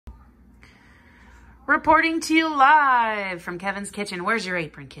Reporting to you live from Kevin's kitchen. Where's your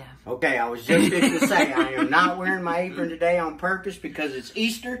apron, Kev? Okay, I was just going to say, I am not wearing my apron today on purpose because it's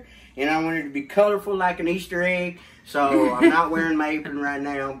Easter, and I want it to be colorful like an Easter egg. So I'm not wearing my apron right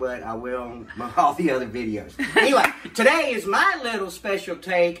now, but I will on all the other videos. Anyway, today is my little special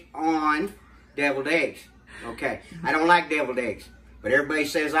take on deviled eggs. Okay, I don't like deviled eggs, but everybody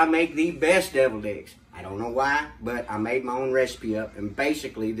says I make the best deviled eggs. I don't know why, but I made my own recipe up, and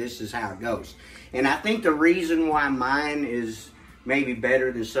basically this is how it goes. And I think the reason why mine is maybe better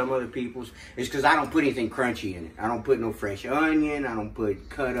than some other people's is because I don't put anything crunchy in it. I don't put no fresh onion. I don't put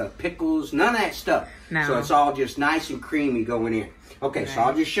cut up pickles. None of that stuff. No. So it's all just nice and creamy going in. Okay, so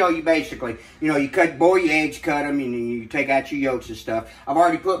I'll just show you basically. You know, you boil your eggs, cut them, and you take out your yolks and stuff. I've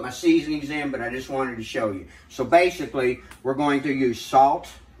already put my seasonings in, but I just wanted to show you. So basically, we're going to use salt,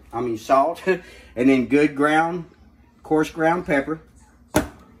 and then good coarse ground pepper.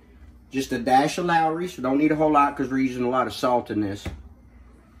 Just a dash of Lowry, so don't need a whole lot because we're using a lot of salt in this. A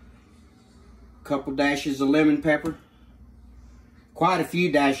couple dashes of lemon pepper. Quite a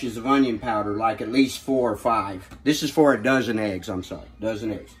few dashes of onion powder, like at least 4 or 5. This is for a dozen eggs, I'm sorry,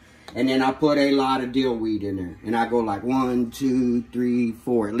 dozen eggs. And then I put a lot of dill weed in there. And I go like 1, 2, 3,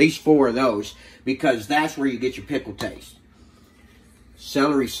 4, at least 4 of those, because that's where you get your pickle taste.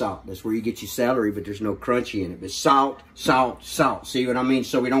 Celery salt, that's where you get your celery, but there's no crunchy in it. But salt, salt, salt. See what I mean?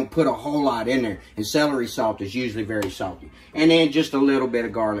 So we don't put a whole lot in there. And celery salt is usually very salty. And then just a little bit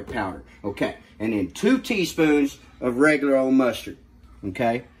of garlic powder. Okay. And then 2 teaspoons of regular old mustard.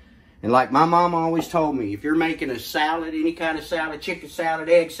 Okay. And like my mom always told me, if you're making a salad, any kind of salad, chicken salad,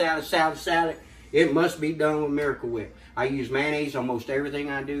 egg salad, salad, it must be done with Miracle Whip. I use mayonnaise on most everything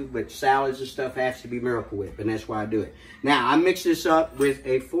I do, but salads and stuff has to be Miracle Whip, and that's why I do it. Now, I mix this up with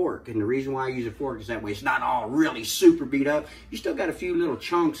a fork, and the reason why I use a fork is that way it's not all really super beat up. You still got a few little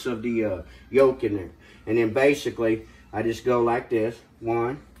chunks of the yolk in there. And then basically, I just go like this.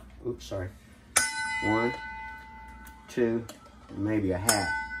 1, 2, and maybe a half.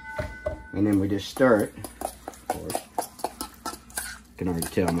 And then we just stir it, of course. I can already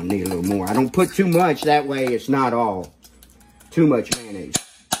tell I'm gonna need a little more. I don't put too much, that way it's not all too much mayonnaise.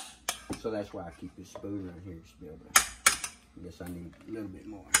 So that's why I keep this spoon right here to be able to, I guess I need a little bit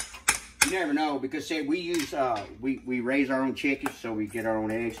more. You never know, because say we use, we raise our own chickens, so we get our own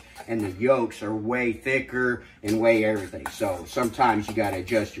eggs, and the yolks are way thicker and way everything. So sometimes you gotta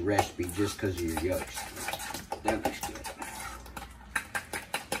adjust your recipe just because of your yolks. That looks good.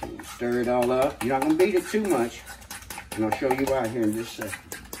 And stir it all up. You're not gonna beat it too much. And I'll show you why here in just a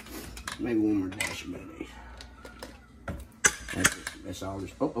second. Maybe one more dash of mayonnaise. That's it. That's all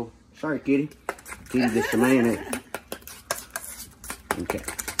this. Oh, sorry, kitty. Kitty gets the mayonnaise. Okay.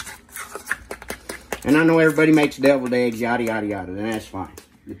 And I know everybody makes deviled eggs, yada, yada, yada. And that's fine.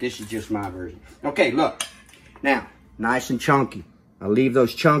 But this is just my version. Okay, look. Now, nice and chunky. I'll leave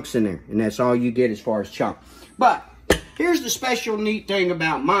those chunks in there. And that's all you get as far as chunk. But here's the special neat thing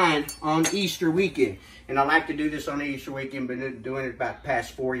about mine on Easter weekend. And I like to do this on the Easter weekend, been doing it about the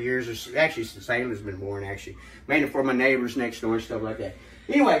past 4 years, or actually since Ayla's been born, actually. Mainly for my neighbors next door and stuff like that.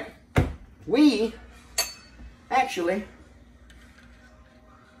 Anyway, we actually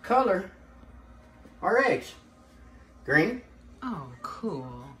color our eggs. Green. Oh,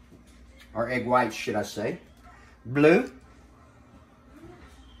 cool. Our egg whites, should I say. Blue.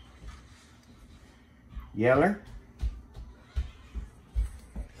 Yellow.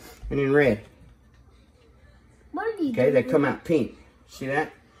 And then red. Okay, they come out pink. See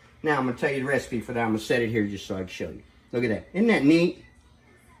that? Now I'm going to tell you the recipe for that. I'm going to set it here just so I can show you. Look at that. Isn't that neat?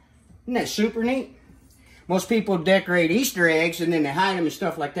 Isn't that super neat? Most people decorate Easter eggs and then they hide them and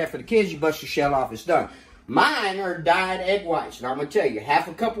stuff like that for the kids. You bust your shell off, it's done. Mine are dyed egg whites. And I'm going to tell you, half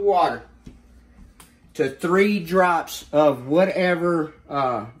a cup of water to 3 drops of whatever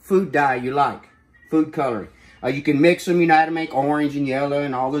food dye you like. Food coloring. You can mix them, you know how to make orange and yellow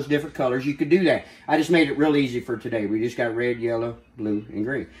and all those different colors. You could do that. I just made it real easy for today. We just got red, yellow, blue, and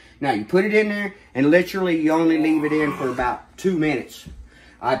green. Now, you put it in there, and literally, you only leave it in for about 2 minutes.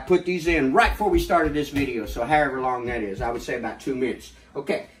 I put these in right before we started this video, so however long that is. I would say about 2 minutes.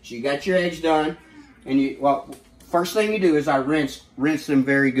 Okay, so you got your eggs done, and first thing you do is I rinse them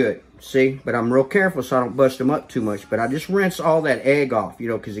very good. See, but I'm real careful so I don't bust them up too much. But I just rinse all that egg off, you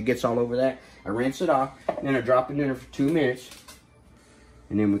know, because it gets all over that. I rinse it off, and then I drop it in there for 2 minutes.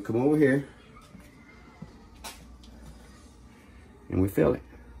 And then we come over here, and we fill it.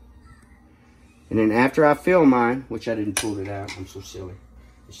 And then after I fill mine, which I didn't pull it out, I'm so silly.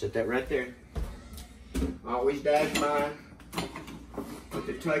 You set that right there. Always dash mine with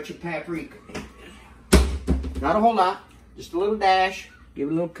a touch of paprika. Not a whole lot, just a little dash. Give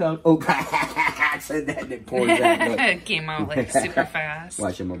it a little color. Oh, I said that and it pours out. Look. It came out like super fast.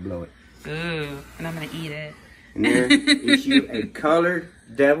 Watch, I'm gonna blow it. Ooh, and I'm gonna eat it. And there is you a colored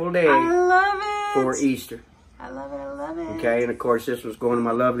deviled egg I love it. for Easter. I love it. I love it. Okay, and of course this was going to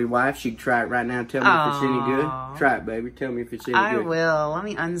my lovely wife. She can try it right now and tell me if it's any good. Aw. Try it, baby. Tell me if it's any I good. will. Let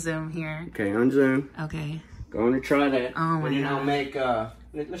me unzoom here. Okay, unzoom. Okay. Going to try that. Oh my And then I'll God.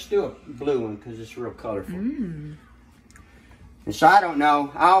 make, let's do a blue one because it's real colorful. And so I don't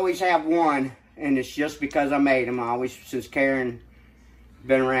know. I always have one, and it's just because I made them. I always, since Karen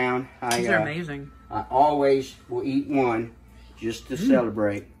been around, These are amazing. I always will eat one just to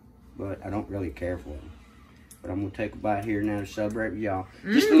celebrate, but I don't really care for them. But I'm going to take a bite here now to celebrate with y'all.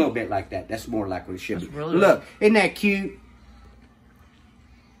 Just a little bit like that. That's more like what it should be. really Look, isn't that cute?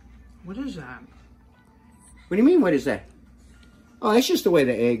 What is that? What do you mean, what is that? Oh, that's just the way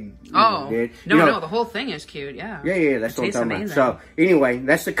the egg did. No, You know, no, the whole thing is cute. Yeah. Yeah, that's what I'm tastes talking amazing. about. So, anyway,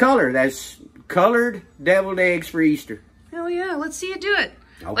 that's the color. That's colored deviled eggs for Easter. Hell yeah, let's see you do it.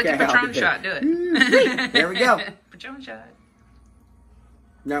 Like Okay, a I'll Patron do shot, that. do it. There we go. Patron shot.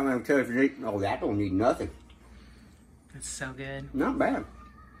 Now I'm going to tell you if you need, oh, that don't need nothing. That's so good. Not bad.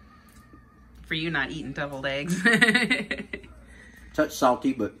 For you not eating deviled eggs. Touch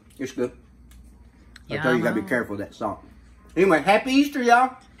salty, but it's good. I Yeah, tell you, you got to be careful with that salt. Anyway, happy Easter,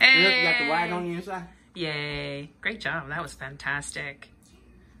 y'all. Hey. Look, you got the white on the inside. Yay. Great job. That was fantastic.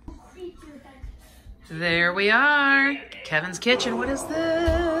 There we are. Kevin's Kitchen. What is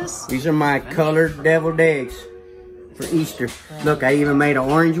this? These are my colored deviled eggs for Easter. Look, I even made an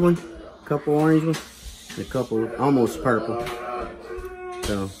orange one, a couple orange ones, and a couple almost purple.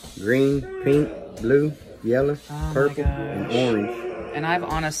 So, green, pink, blue, yellow, purple, and orange. And I've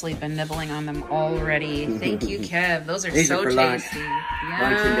honestly been nibbling on them already. Thank you, Kev. Those are These so are for lunch. tasty.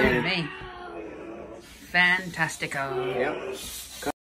 Lunch and dinner. Yummy. Fantastico. Yep.